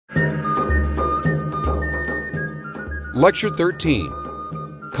Lecture 13,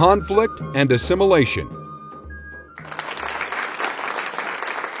 Conflict and Assimilation.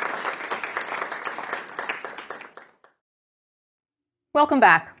 Welcome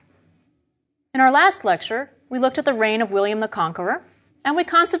back. In our last lecture, we looked at the reign of William the Conqueror, and we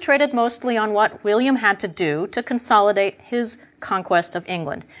concentrated mostly on what William had to do to consolidate his conquest of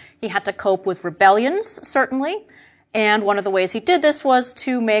England. He had to cope with rebellions, certainly, and one of the ways he did this was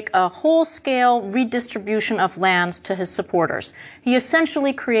to make a whole-scale redistribution of lands to his supporters. He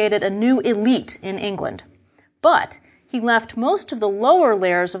essentially created a new elite in England. But he left most of the lower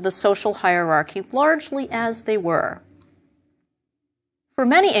layers of the social hierarchy largely as they were. For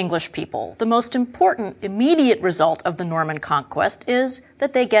many English people, the most important immediate result of the Norman conquest is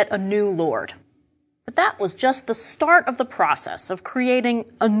that they get a new lord. But that was just the start of the process of creating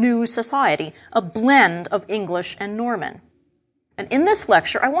a new society, a blend of English and Norman. And in this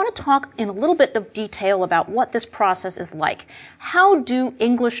lecture, I want to talk in a little bit of detail about what this process is like. How do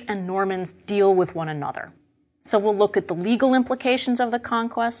English and Normans deal with one another? So we'll look at the legal implications of the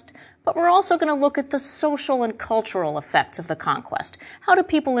conquest, but we're also going to look at the social and cultural effects of the conquest. How do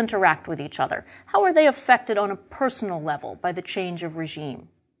people interact with each other? How are they affected on a personal level by the change of regime?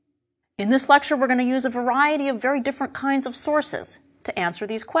 In this lecture, we're going to use a variety of very different kinds of sources to answer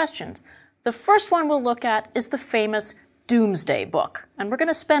these questions. The first one we'll look at is the famous Domesday Book, and we're going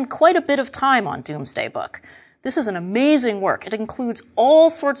to spend quite a bit of time on Domesday Book. This is an amazing work. It includes all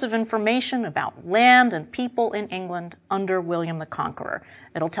sorts of information about land and people in England under William the Conqueror.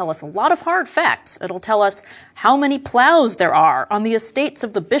 It'll tell us a lot of hard facts. It'll tell us how many plows there are on the estates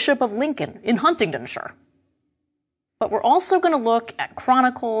of the Bishop of Lincoln in Huntingdonshire. But we're also going to look at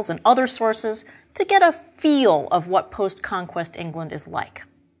chronicles and other sources to get a feel of what post-conquest England is like.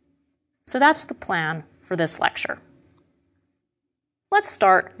 So that's the plan for this lecture. Let's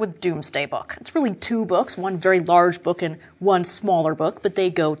start with Domesday Book. It's really two books, one very large book and one smaller book, but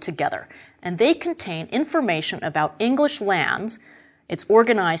they go together. And they contain information about English lands. It's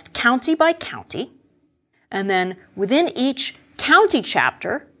organized county by county. And then within each county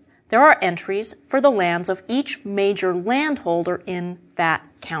chapter, there are entries for the lands of each major landholder in that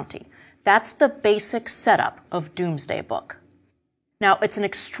county. That's the basic setup of Domesday Book. Now, it's an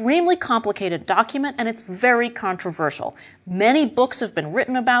extremely complicated document, and it's very controversial. Many books have been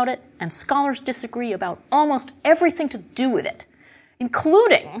written about it, and scholars disagree about almost everything to do with it,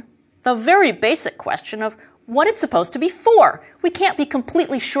 including the very basic question of what it's supposed to be for. We can't be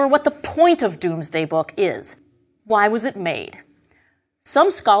completely sure what the point of Domesday Book is. Why was it made?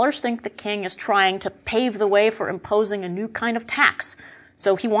 Some scholars think the king is trying to pave the way for imposing a new kind of tax,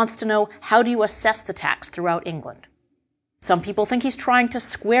 so he wants to know, how do you assess the tax throughout England? Some people think he's trying to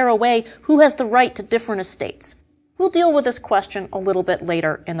square away who has the right to different estates. We'll deal with this question a little bit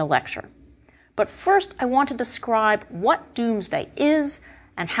later in the lecture. But first, I want to describe what Domesday is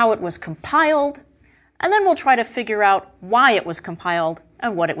and how it was compiled, and then we'll try to figure out why it was compiled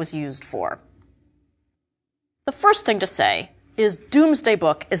and what it was used for. The first thing to say is Domesday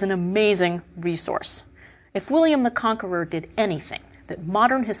Book is an amazing resource. If William the Conqueror did anything that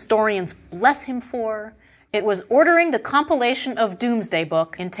modern historians bless him for, it was ordering the compilation of Domesday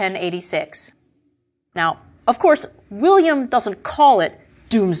Book in 1086. Now, of course, William doesn't call it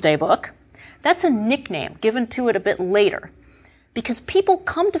Domesday Book. That's a nickname given to it a bit later, because people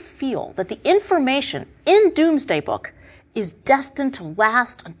come to feel that the information in Domesday Book is destined to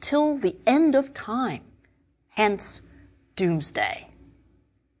last until the end of time. Hence, Doomsday.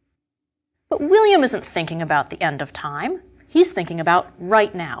 But William isn't thinking about the end of time. He's thinking about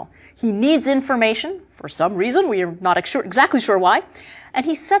right now. He needs information, for some reason, we are not exactly sure why, and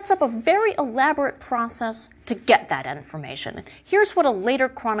he sets up a very elaborate process to get that information. Here's what a later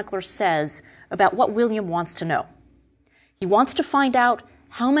chronicler says about what William wants to know. He wants to find out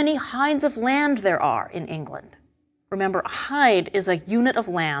how many hides of land there are in England. Remember, a hide is a unit of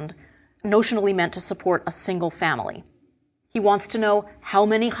land notionally meant to support a single family. He wants to know how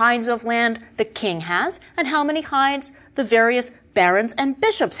many hides of land the king has and how many hides the various barons and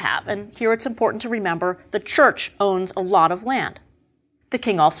bishops have. And here it's important to remember the church owns a lot of land. The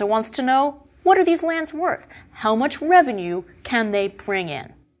king also wants to know, what are these lands worth? How much revenue can they bring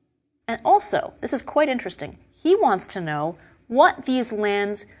in? And also, this is quite interesting, he wants to know what these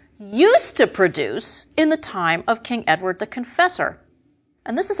lands used to produce in the time of King Edward the Confessor.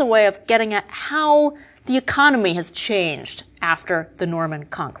 And this is a way of getting at how the economy has changed after the Norman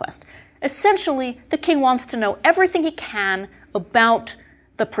conquest. Essentially, the king wants to know everything he can about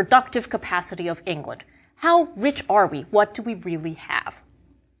the productive capacity of England. How rich are we? What do we really have?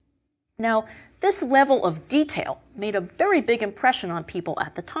 Now, This level of detail made a very big impression on people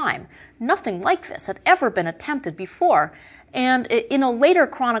at the time. Nothing like this had ever been attempted before. And in a later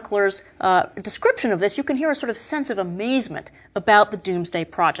chronicler's description of this, you can hear a sort of sense of amazement about the Doomsday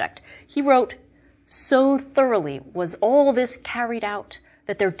Project. He wrote, "So thoroughly was all this carried out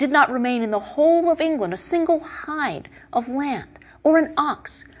that there did not remain in the whole of England a single hide of land, or an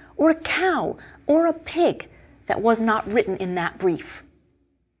ox, or a cow, or a pig that was not written in that brief."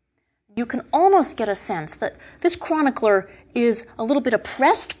 You can almost get a sense that this chronicler is a little bit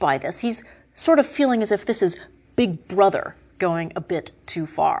oppressed by this. He's sort of feeling as if this is Big Brother going a bit too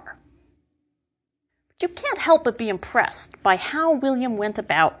far. But you can't help but be impressed by how William went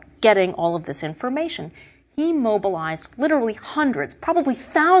about getting all of this information. He mobilized literally hundreds, probably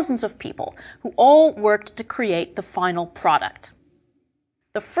thousands of people who all worked to create the final product.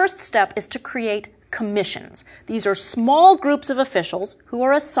 The first step is to create commissions. These are small groups of officials who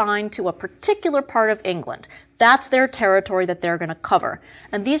are assigned to a particular part of England. That's their territory that they're going to cover.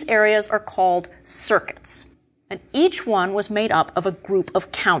 And these areas are called circuits. And each one was made up of a group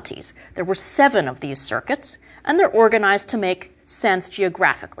of counties. There were 7 of these circuits, and they're organized to make sense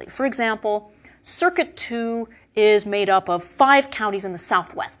geographically. For example, Circuit 2 is made up of 5 counties in the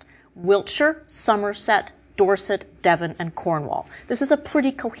southwest: Wiltshire, Somerset, Dorset, Devon, and Cornwall. This is a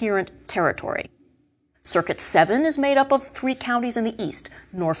pretty coherent territory. Circuit 7 is made up of 3 counties in the east: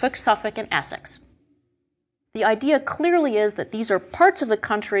 Norfolk, Suffolk, and Essex. The idea clearly is that these are parts of the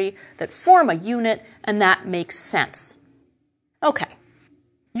country that form a unit, and that makes sense. Okay,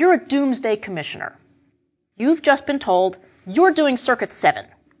 you're a Doomsday Commissioner. You've just been told you're doing Circuit 7.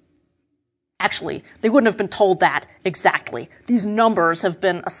 Actually, they wouldn't have been told that exactly. These numbers have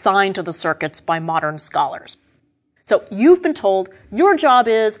been assigned to the circuits by modern scholars. So you've been told your job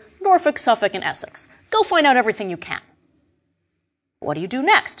is Norfolk, Suffolk, and Essex. Go find out everything you can. What do you do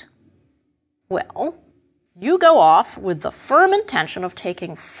next? Well, you go off with the firm intention of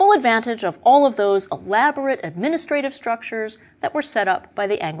taking full advantage of all of those elaborate administrative structures that were set up by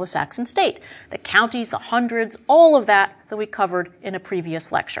the Anglo-Saxon state. The counties, the hundreds, all of that we covered in a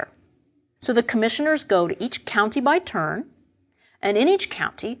previous lecture. So the commissioners go to each county by turn, and in each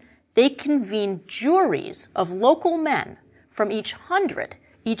county, they convene juries of local men from each hundred,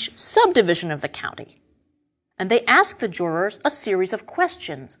 each subdivision of the county. And they ask the jurors a series of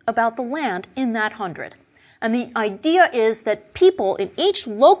questions about the land in that hundred. And the idea is that people in each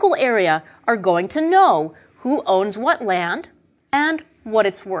local area are going to know who owns what land and what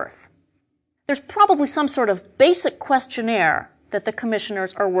it's worth. There's probably some sort of basic questionnaire that the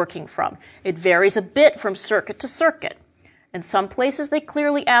commissioners are working from. It varies a bit from circuit to circuit. In some places, they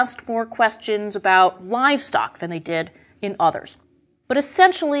clearly asked more questions about livestock than they did in others. But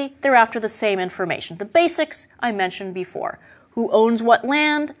essentially, they're after the same information. The basics I mentioned before. Who owns what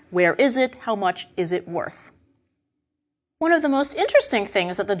land? Where is it? How much is it worth? One of the most interesting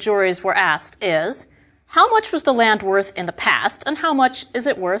things that the juries were asked is, how much was the land worth in the past, and how much is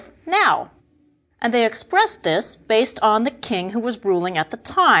it worth now? And they expressed this based on the king who was ruling at the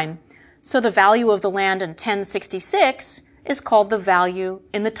time. So the value of the land in 1066 is called the value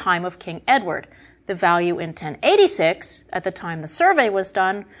in the time of King Edward. The value in 1086, at the time the survey was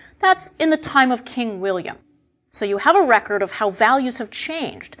done, that's in the time of King William. So you have a record of how values have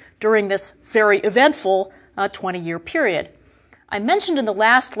changed during this very eventful 20-year period. I mentioned in the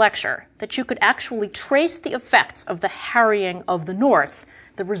last lecture that you could actually trace the effects of the harrying of the North,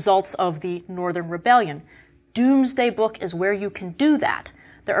 the results of the Northern Rebellion. Doomsday Book is where you can do that.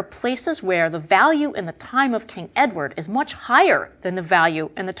 There are places where the value in the time of King Edward is much higher than the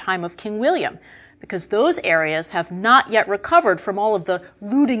value in the time of King William, because those areas have not yet recovered from all of the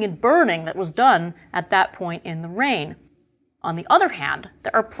looting and burning that was done at that point in the reign. On the other hand,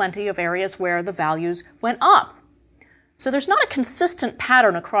 there are plenty of areas where the values went up. So there's not a consistent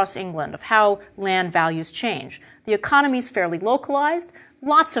pattern across England of how land values change. The economy is fairly localized.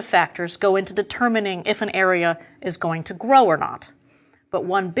 Lots of factors go into determining if an area is going to grow or not. But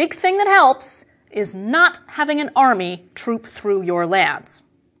one big thing that helps is not having an army troop through your lands.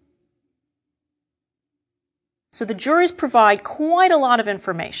 So the juries provide quite a lot of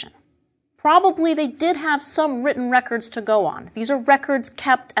information. Probably they did have some written records to go on. These are records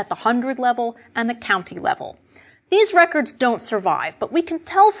kept at the hundred level and the county level. These records don't survive, but we can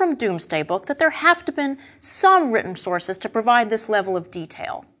tell from Doomsday Book that there have to have been some written sources to provide this level of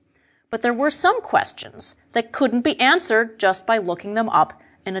detail. But there were some questions that couldn't be answered just by looking them up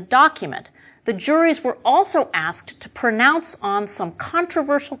in a document. The juries were also asked to pronounce on some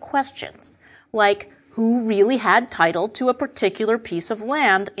controversial questions, like who really had title to a particular piece of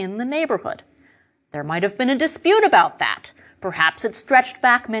land in the neighborhood. There might have been a dispute about that. Perhaps it stretched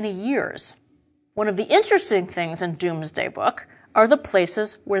back many years. One of the interesting things in Doomsday Book are the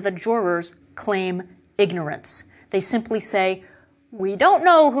places where the jurors claim ignorance. They simply say, "We don't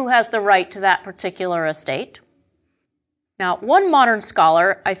know who has the right to that particular estate." Now, one modern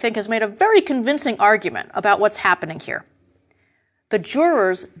scholar, I think, has made a very convincing argument about what's happening here. The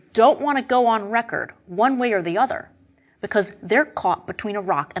jurors don't want to go on record one way or the other because they're caught between a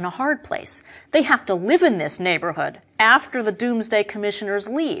rock and a hard place. They have to live in this neighborhood after the Doomsday Commissioners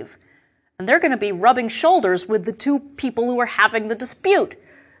leave, and they're going to be rubbing shoulders with the two people who are having the dispute.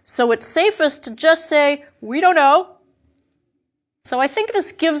 So it's safest to just say, "We don't know." So I think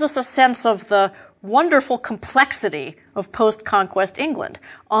this gives us a sense of the wonderful complexity of post-conquest England.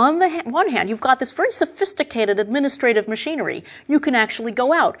 On the one hand, you've got this very sophisticated administrative machinery. You can actually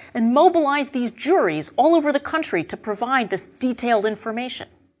go out and mobilize these juries all over the country to provide this detailed information.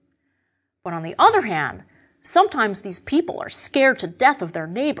 But on the other hand, sometimes these people are scared to death of their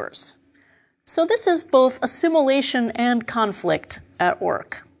neighbors. So this is both assimilation and conflict at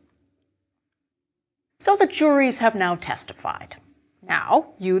work. So the juries have now testified.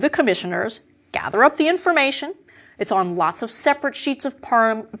 Now, you, the commissioners, gather up the information. It's on lots of separate sheets of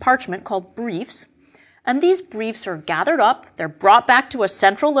parchment called briefs. And these briefs are gathered up, they're brought back to a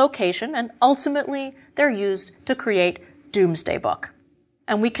central location, and ultimately they're used to create Doomsday Book.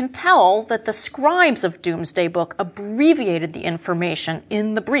 And we can tell that the scribes of Doomsday Book abbreviated the information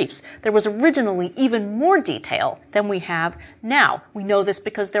in the briefs. There was originally even more detail than we have now. We know this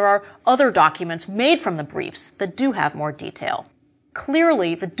because there are other documents made from the briefs that do have more detail.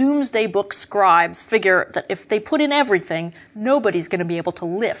 Clearly, the Doomsday Book scribes figure that if they put in everything, nobody's going to be able to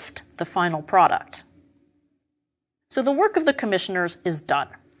lift the final product. So the work of the commissioners is done.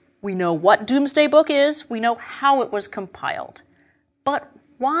 We know what Doomsday Book is, we know how it was compiled. But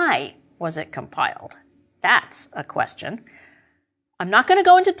why was it compiled? That's a question. I'm not going to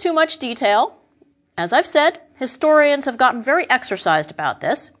go into too much detail. As I've said, historians have gotten very exercised about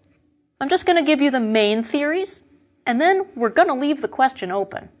this. I'm just going to give you the main theories, and then we're going to leave the question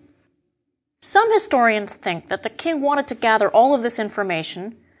open. Some historians think that the king wanted to gather all of this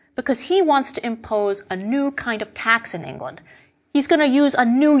information because he wants to impose a new kind of tax in England. He's going to use a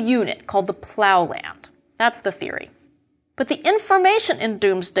new unit called the ploughland. That's the theory. But the information in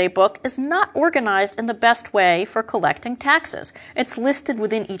Doomsday Book is not organized in the best way for collecting taxes. It's listed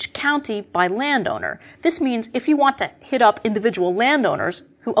within each county by landowner. This means if you want to hit up individual landowners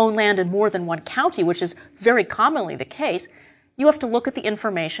who own land in more than one county, which is very commonly the case, you have to look at the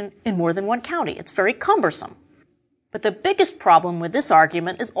information in more than one county. It's very cumbersome. But the biggest problem with this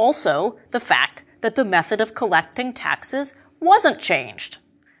argument is also the fact that the method of collecting taxes wasn't changed.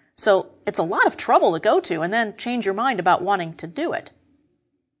 So it's a lot of trouble to go to and then change your mind about wanting to do it.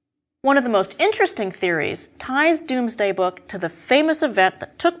 One of the most interesting theories ties Doomsday Book to the famous event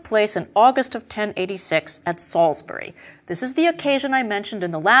that took place in August of 1086 at Salisbury. This is the occasion I mentioned in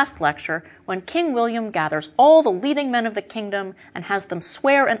the last lecture when King William gathers all the leading men of the kingdom and has them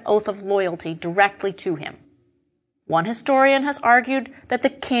swear an oath of loyalty directly to him. One historian has argued that the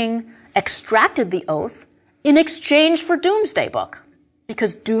king extracted the oath in exchange for Doomsday Book,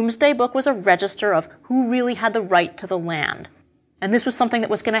 because Doomsday Book was a register of who really had the right to the land. And this was something that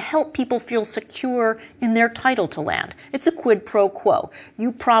was going to help people feel secure in their title to land. It's a quid pro quo.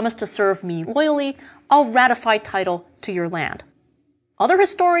 You promise to serve me loyally, I'll ratify title to your land. Other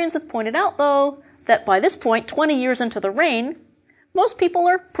historians have pointed out, though, that by this point, 20 years into the reign, most people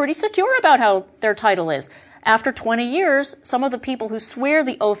are pretty secure about how their title is. After 20 years, some of the people who swear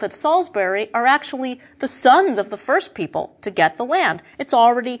the oath at Salisbury are actually the sons of the first people to get the land. It's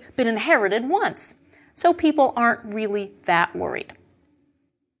already been inherited once. So people aren't really that worried.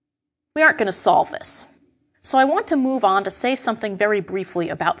 We aren't going to solve this. So I want to move on to say something very briefly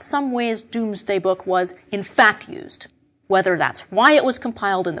about some ways Doomsday Book was in fact used, whether that's why it was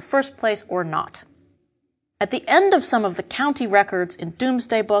compiled in the first place or not. At the end of some of the county records in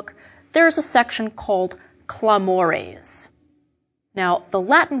Doomsday Book, there's a section called clamores. Now, the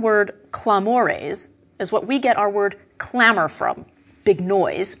Latin word clamores is what we get our word clamor from, big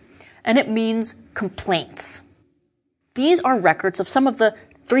noise, and it means complaints. These are records of some of the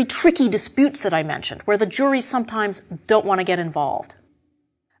very tricky disputes that I mentioned, where the juries sometimes don't want to get involved.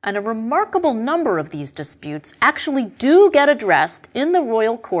 And a remarkable number of these disputes actually do get addressed in the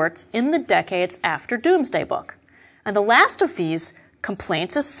royal courts in the decades after Doomsday Book. And the last of these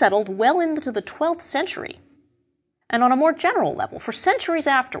complaints is settled well into the 12th century. And on a more general level, for centuries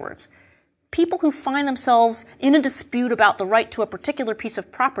afterwards, people who find themselves in a dispute about the right to a particular piece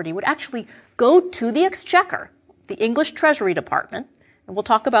of property would actually go to the Exchequer, the English Treasury Department, and we'll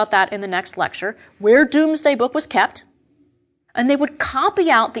talk about that in the next lecture, where Doomsday Book was kept, And they would copy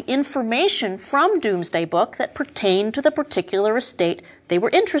out the information from Doomsday Book that pertained to the particular estate they were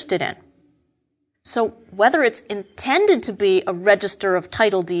interested in. So whether it's intended to be a register of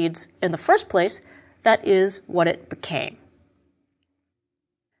title deeds in the first place, that is what it became.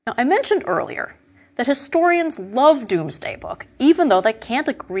 Now, I mentioned earlier that historians love Doomsday Book, even though they can't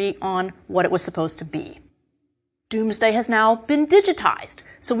agree on what it was supposed to be. Doomsday has now been digitized,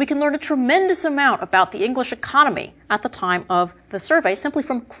 so we can learn a tremendous amount about the English economy at the time of the survey simply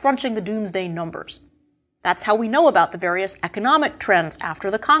from crunching the Doomsday numbers. That's how we know about the various economic trends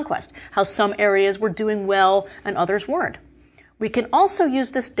after the conquest, how some areas were doing well and others weren't. We can also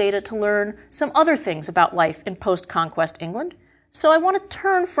use this data to learn some other things about life in post-conquest England, so I want to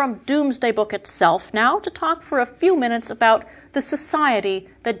turn from Doomsday Book itself now to talk for a few minutes about the society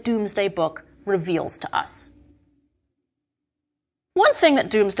that Doomsday Book reveals to us. One thing that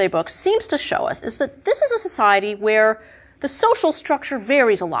Doomsday Book seems to show us is that this is a society where the social structure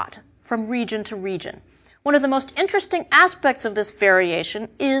varies a lot from region to region. One of the most interesting aspects of this variation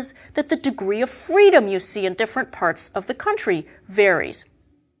is that the degree of freedom you see in different parts of the country varies.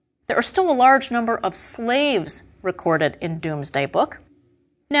 There are still a large number of slaves recorded in Doomsday Book.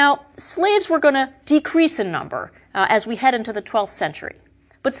 Now, slaves were going to decrease in number as we head into the 12th century,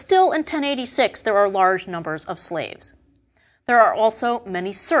 but still in 1086 there are large numbers of slaves. There are also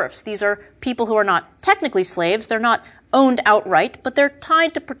many serfs. These are people who are not technically slaves. They're not owned outright, but they're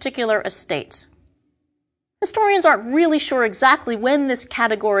tied to particular estates. Historians aren't really sure exactly when this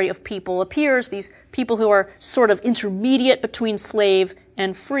category of people appears, these people who are sort of intermediate between slave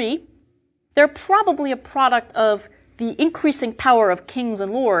and free. They're probably a product of the increasing power of kings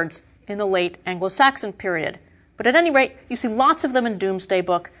and lords in the late Anglo-Saxon period. But at any rate, you see lots of them in Doomsday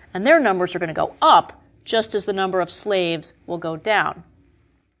Book, and their numbers are going to go up just as the number of slaves will go down.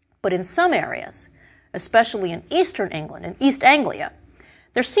 But in some areas, especially in eastern England and East Anglia,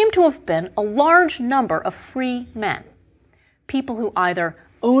 there seem to have been a large number of free men, people who either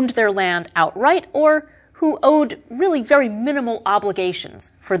owned their land outright or who owed really very minimal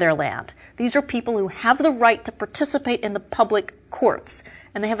obligations for their land. These are people who have the right to participate in the public courts,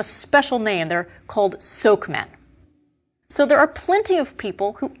 and they have a special name. They're called sokemen. So there are plenty of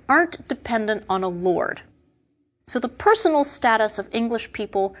people who aren't dependent on a lord. So the personal status of English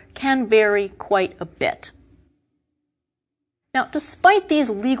people can vary quite a bit. Now, despite these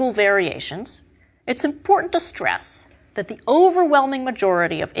legal variations, it's important to stress that the overwhelming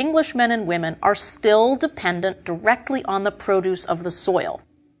majority of English men and women are still dependent directly on the produce of the soil.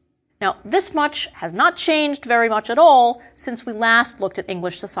 Now, this much has not changed very much at all since we last looked at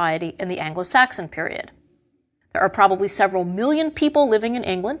English society in the Anglo-Saxon period. There are probably several million people living in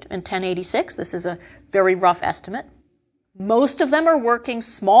England in 1086. This is a very rough estimate. Most of them are working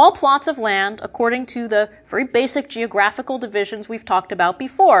small plots of land according to the very basic geographical divisions we've talked about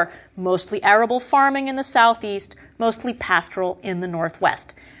before, mostly arable farming in the southeast, mostly pastoral in the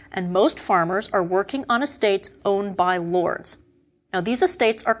northwest. And most farmers are working on estates owned by lords. Now, these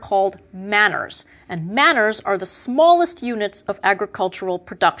estates are called manors, and manors are the smallest units of agricultural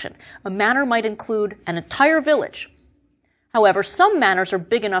production. A manor might include an entire village. However, some manors are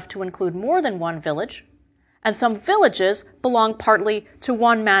big enough to include more than one village, and some villages belong partly to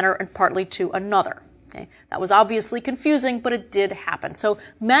one manor and partly to another. Okay? That was obviously confusing, but it did happen. So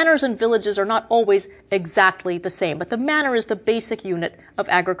manors and villages are not always exactly the same, but the manor is the basic unit of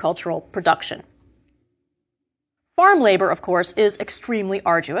agricultural production. Farm labor, of course, is extremely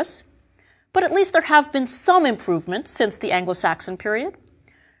arduous, but at least there have been some improvements since the Anglo-Saxon period.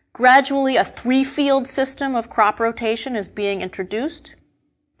 Gradually, a three-field system of crop rotation is being introduced.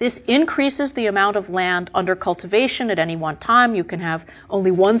 This increases the amount of land under cultivation at any one time. You can have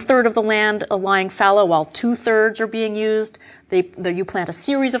only 1/3 of the land lying fallow while 2/3 are being used. You plant a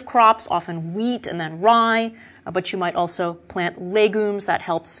series of crops, often wheat and then rye, but you might also plant legumes. That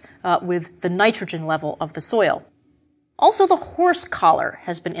helps with the nitrogen level of the soil. Also, the horse collar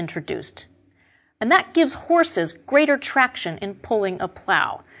has been introduced, and that gives horses greater traction in pulling a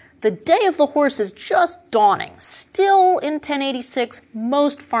plow. The day of the horse is just dawning. Still in 1086,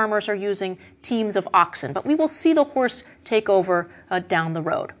 most farmers are using teams of oxen, but we will see the horse take over down the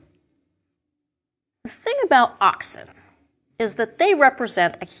road. The thing about oxen is that they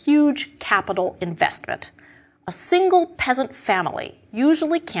represent a huge capital investment. A single peasant family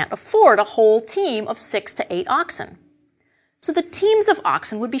usually can't afford a whole team of 6 to 8 oxen. So the teams of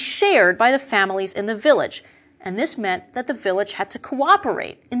oxen would be shared by the families in the village, and this meant that the village had to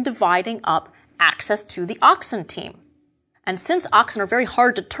cooperate in dividing up access to the oxen team. And since oxen are very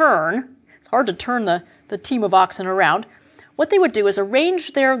hard to turn, it's hard to turn the team of oxen around, what they would do is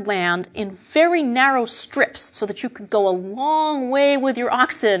arrange their land in very narrow strips so that you could go a long way with your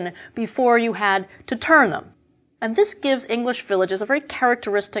oxen before you had to turn them. And this gives English villages a very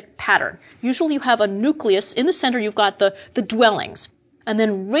characteristic pattern. Usually you have a nucleus. In the center you've got the dwellings. And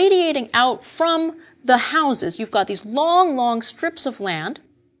then radiating out from the houses, you've got these long, long strips of land.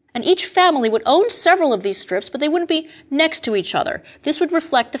 And each family would own several of these strips, but they wouldn't be next to each other. This would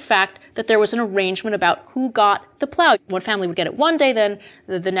reflect the fact that there was an arrangement about who got the plow. One family would get it one day, then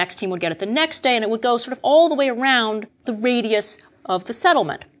the next team would get it the next day, and it would go sort of all the way around the radius of the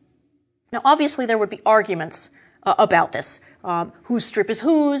settlement. Now, obviously, there would be arguments about this. Whose strip is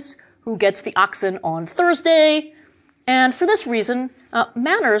whose? Who gets the oxen on Thursday? And for this reason,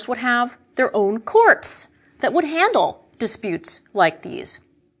 manors would have their own courts that would handle disputes like these.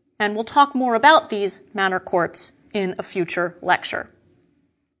 And we'll talk more about these manor courts in a future lecture.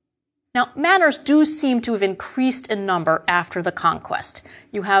 Now, manors do seem to have increased in number after the conquest.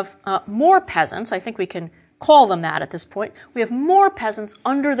 You have more peasants, I think we can call them that at this point. We have more peasants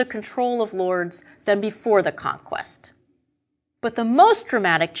under the control of lords than before the conquest. But the most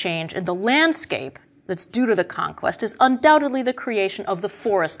dramatic change in the landscape that's due to the conquest is undoubtedly the creation of the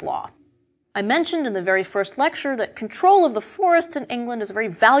forest law. I mentioned in the very first lecture that control of the forests in England is a very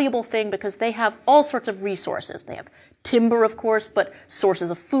valuable thing because they have all sorts of resources. They have timber, of course, but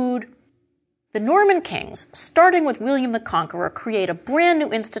sources of food. The Norman kings, starting with William the Conqueror, create a brand new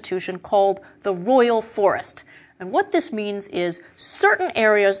institution called the Royal Forest. And what this means is certain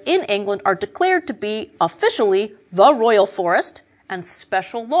areas in England are declared to be officially the Royal Forest, and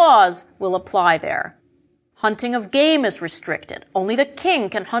special laws will apply there. Hunting of game is restricted. Only the king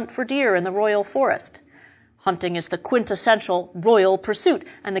can hunt for deer in the Royal Forest. Hunting is the quintessential royal pursuit,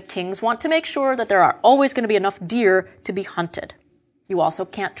 and the kings want to make sure that there are always going to be enough deer to be hunted. You also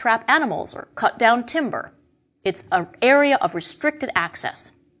can't trap animals or cut down timber. It's an area of restricted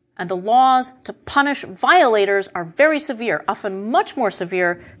access. And the laws to punish violators are very severe, often much more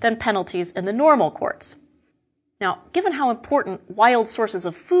severe than penalties in the normal courts. Now, given how important wild sources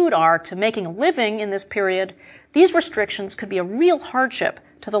of food are to making a living in this period, these restrictions could be a real hardship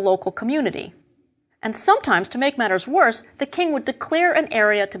to the local community. And sometimes, to make matters worse, the king would declare an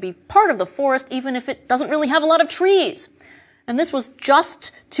area to be part of the forest even if it doesn't really have a lot of trees. And this was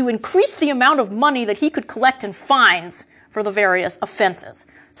just to increase the amount of money that he could collect in fines for the various offenses.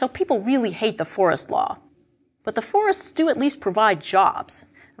 So people really hate the forest law. But the forests do at least provide jobs.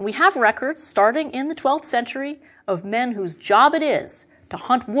 And we have records starting in the 12th century of men whose job it is to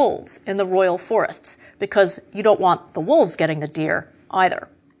hunt wolves in the royal forests, because you don't want the wolves getting the deer either.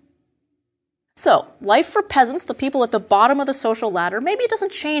 So, life for peasants, the people at the bottom of the social ladder, maybe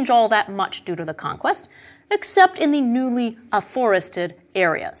doesn't change all that much due to the conquest, except in the newly afforested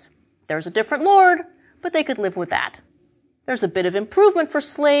areas. There's a different lord, but they could live with that. There's a bit of improvement for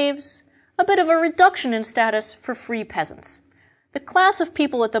slaves, a bit of a reduction in status for free peasants. The class of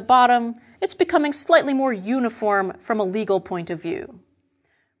people at the bottom, it's becoming slightly more uniform from a legal point of view.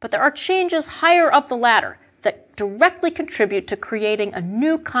 But there are changes higher up the ladder that directly contribute to creating a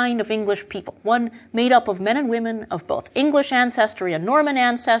new kind of English people, one made up of men and women of both English ancestry and Norman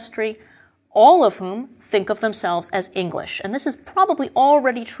ancestry, all of whom think of themselves as English. And this is probably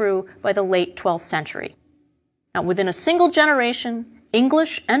already true by the late 12th century. Now, within a single generation,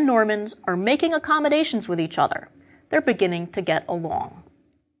 English and Normans are making accommodations with each other. They're beginning to get along.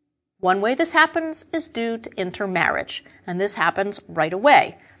 One way this happens is due to intermarriage, and this happens right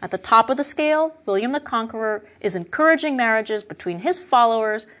away. At the top of the scale, William the Conqueror is encouraging marriages between his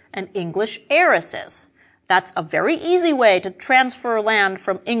followers and English heiresses. That's a very easy way to transfer land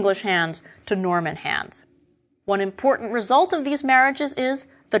from English hands to Norman hands. One important result of these marriages is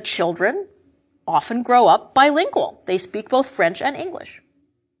the children often grow up bilingual. They speak both French and English.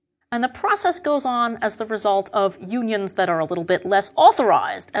 And the process goes on as the result of unions that are a little bit less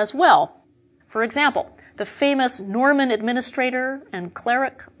authorized as well. For example, the famous Norman administrator and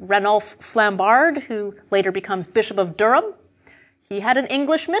cleric Ranulph Flambard, who later becomes Bishop of Durham, he had an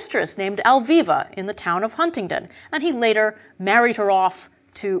English mistress named Alviva in the town of Huntingdon, and he later married her off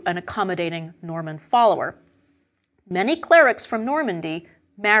to an accommodating Norman follower. Many clerics from Normandy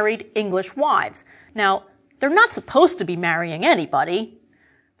married English wives. Now, they're not supposed to be marrying anybody,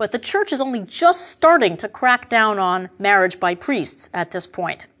 but the church is only just starting to crack down on marriage by priests at this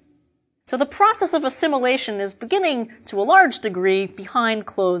point. So the process of assimilation is beginning to a large degree behind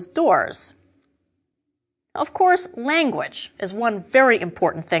closed doors. Of course, language is one very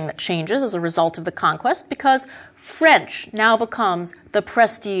important thing that changes as a result of the conquest because French now becomes the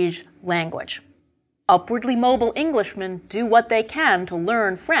prestige language. upwardly mobile Englishmen do what they can to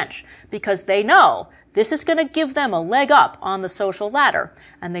learn French because they know this is going to give them a leg up on the social ladder,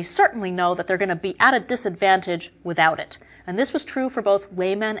 and they certainly know that they're going to be at a disadvantage without it. And this was true for both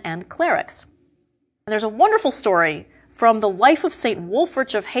laymen and clerics. And there's a wonderful story from the life of St.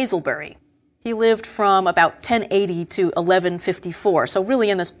 Wulfrich of Hazelbury. He lived from about 1080 to 1154, so really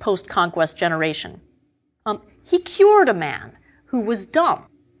in this post-conquest generation. He cured a man who was dumb.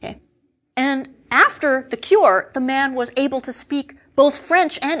 Okay? And after the cure, the man was able to speak both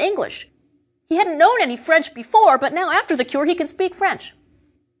French and English. He hadn't known any French before, but now after the cure, he can speak French.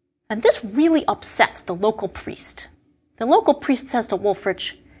 And this really upsets the local priest. The local priest says to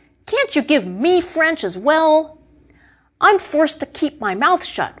Wulfrich, "Can't you give me French as well? I'm forced to keep my mouth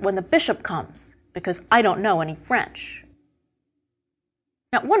shut when the bishop comes because I don't know any French."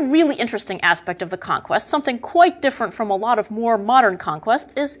 Now, one really interesting aspect of the conquest, something quite different from a lot of more modern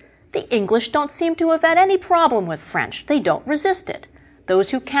conquests, is the English don't seem to have had any problem with French. They don't resist it. Those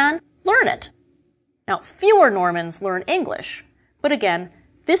who can, learn it. Now, fewer Normans learn English, but again,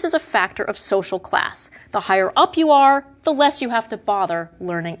 this is a factor of social class. The higher up you are, the less you have to bother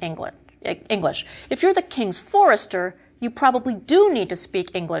learning English. If you're the king's forester, you probably do need to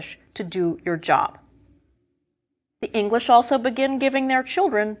speak English to do your job. The English also begin giving their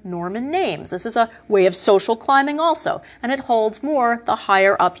children Norman names. This is a way of social climbing also, and it holds more the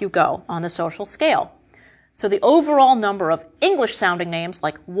higher up you go on the social scale. So the overall number of English-sounding names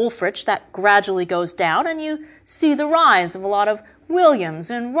like Wulfrich, that gradually goes down, and you see the rise of a lot of Williams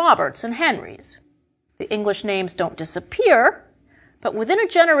and Roberts and Henrys. The English names don't disappear, but within a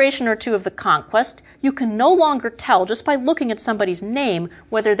generation or two of the conquest, you can no longer tell just by looking at somebody's name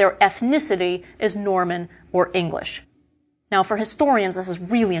whether their ethnicity is Norman or English. Now, for historians, this is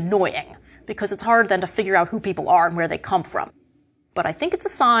really annoying because it's hard then to figure out who people are and where they come from. But I think it's a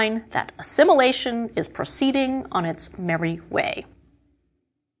sign that assimilation is proceeding on its merry way.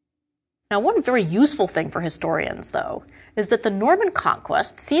 Now, one very useful thing for historians, though, is that the Norman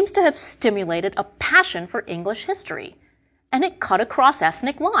conquest seems to have stimulated a passion for English history. And it cut across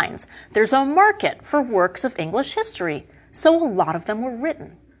ethnic lines. There's a market for works of English history, so a lot of them were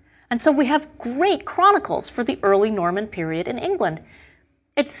written. And so we have great chronicles for the early Norman period in England.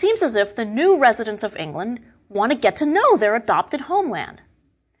 It seems as if the new residents of England want to get to know their adopted homeland.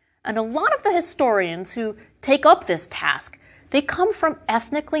 And a lot of the historians who take up this task, they come from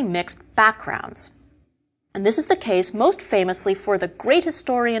ethnically mixed backgrounds. And this is the case most famously for the great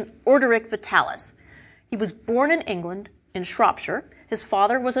historian Orderic Vitalis. He was born in England, in Shropshire. His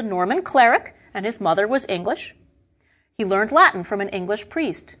father was a Norman cleric, and his mother was English. He learned Latin from an English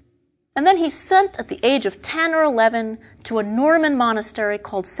priest. And then he's sent at the age of 10 or 11 to a Norman monastery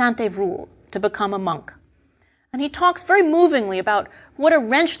called Saint-Évroul to become a monk. And he talks very movingly about what a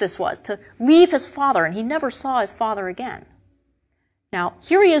wrench this was to leave his father, and he never saw his father again. Now,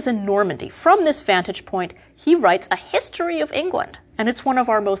 here he is in Normandy. From this vantage point, he writes a history of England, and it's one of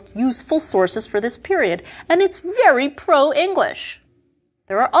our most useful sources for this period, and it's very pro-English.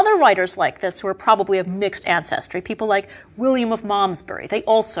 There are other writers like this who are probably of mixed ancestry, people like William of Malmesbury. They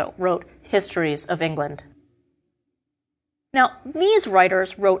also wrote histories of England. Now, these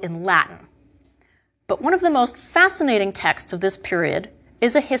writers wrote in Latin, but one of the most fascinating texts of this period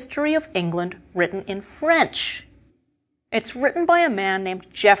is a history of England written in French. It's written by a man named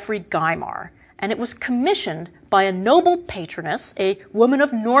Geoffrey Gaimard, and it was commissioned by a noble patroness, a woman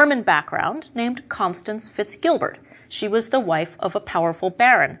of Norman background named Constance Fitzgilbert. She was the wife of a powerful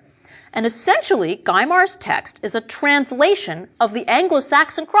baron. And essentially, Gaimard's text is a translation of the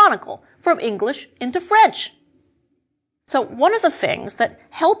Anglo-Saxon Chronicle from English into French. So one of the things that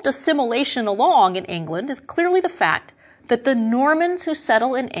helped assimilation along in England is clearly the fact that the Normans who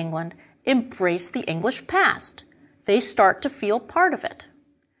settle in England embrace the English past. They start to feel part of it.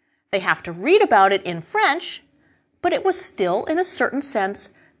 They have to read about it in French, but it was still, in a certain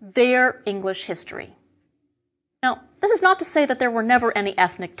sense, their English history. Now, this is not to say that there were never any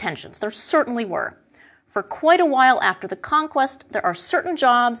ethnic tensions. There certainly were. For quite a while after the conquest, there are certain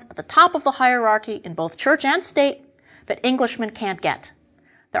jobs at the top of the hierarchy in both church and state that Englishmen can't get.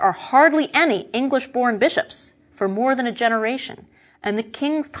 There are hardly any English-born bishops for more than a generation, and the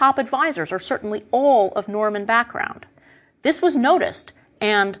king's top advisors are certainly all of Norman background. This was noticed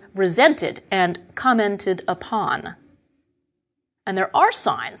and resented and commented upon. And there are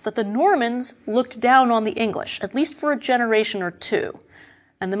signs that the Normans looked down on the English, at least for a generation or two.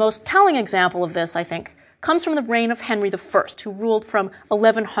 And the most telling example of this, I think, comes from the reign of Henry I, who ruled from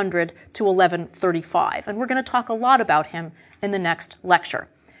 1100 to 1135. And we're going to talk a lot about him in the next lecture.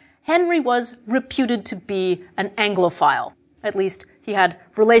 Henry was reputed to be an Anglophile. At least He had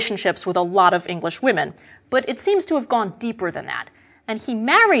relationships with a lot of English women, but it seems to have gone deeper than that. And he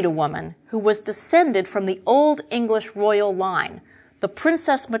married a woman who was descended from the old English royal line, the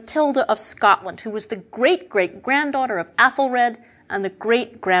Princess Matilda of Scotland, who was the great-great-granddaughter of Athelred and the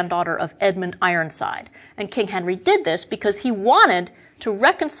great-granddaughter of Edmund Ironside. And King Henry did this because he wanted to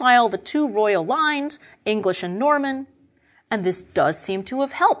reconcile the two royal lines, English and Norman, and this does seem to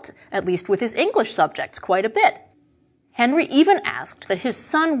have helped, at least with his English subjects, quite a bit. Henry even asked that his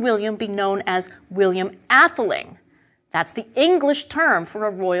son William be known as William Atheling. That's the English term for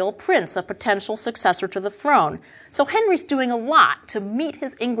a royal prince, a potential successor to the throne. So Henry's doing a lot to meet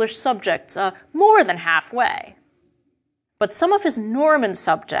his English subjects more than halfway. But some of his Norman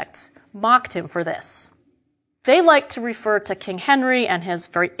subjects mocked him for this. They liked to refer to King Henry and his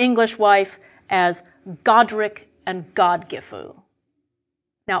very English wife as Godric and Godgifu.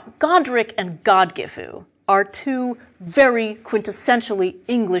 Now, Godric and Godgifu are two very quintessentially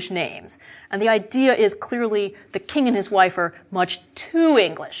English names, and the idea is clearly the king and his wife are much too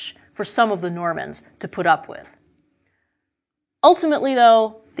English for some of the Normans to put up with. Ultimately,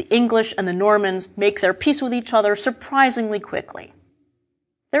 though, the English and the Normans make their peace with each other surprisingly quickly.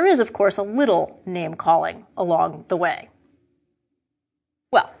 There is, of course, a little name-calling along the way.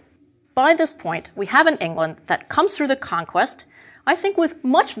 Well, by this point, we have an England that comes through the conquest, I think with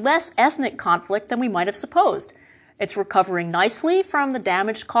much less ethnic conflict than we might have supposed. It's recovering nicely from the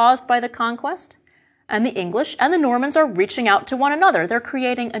damage caused by the conquest, and the English and the Normans are reaching out to one another. They're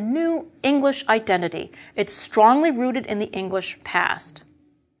creating a new English identity. It's strongly rooted in the English past.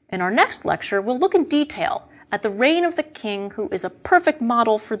 In our next lecture, we'll look in detail at the reign of the king who is a perfect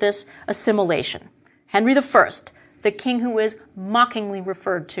model for this assimilation, Henry I, the king who is mockingly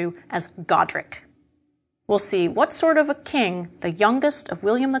referred to as Godric. We'll see what sort of a king the youngest of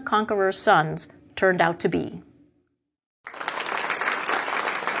William the Conqueror's sons turned out to be.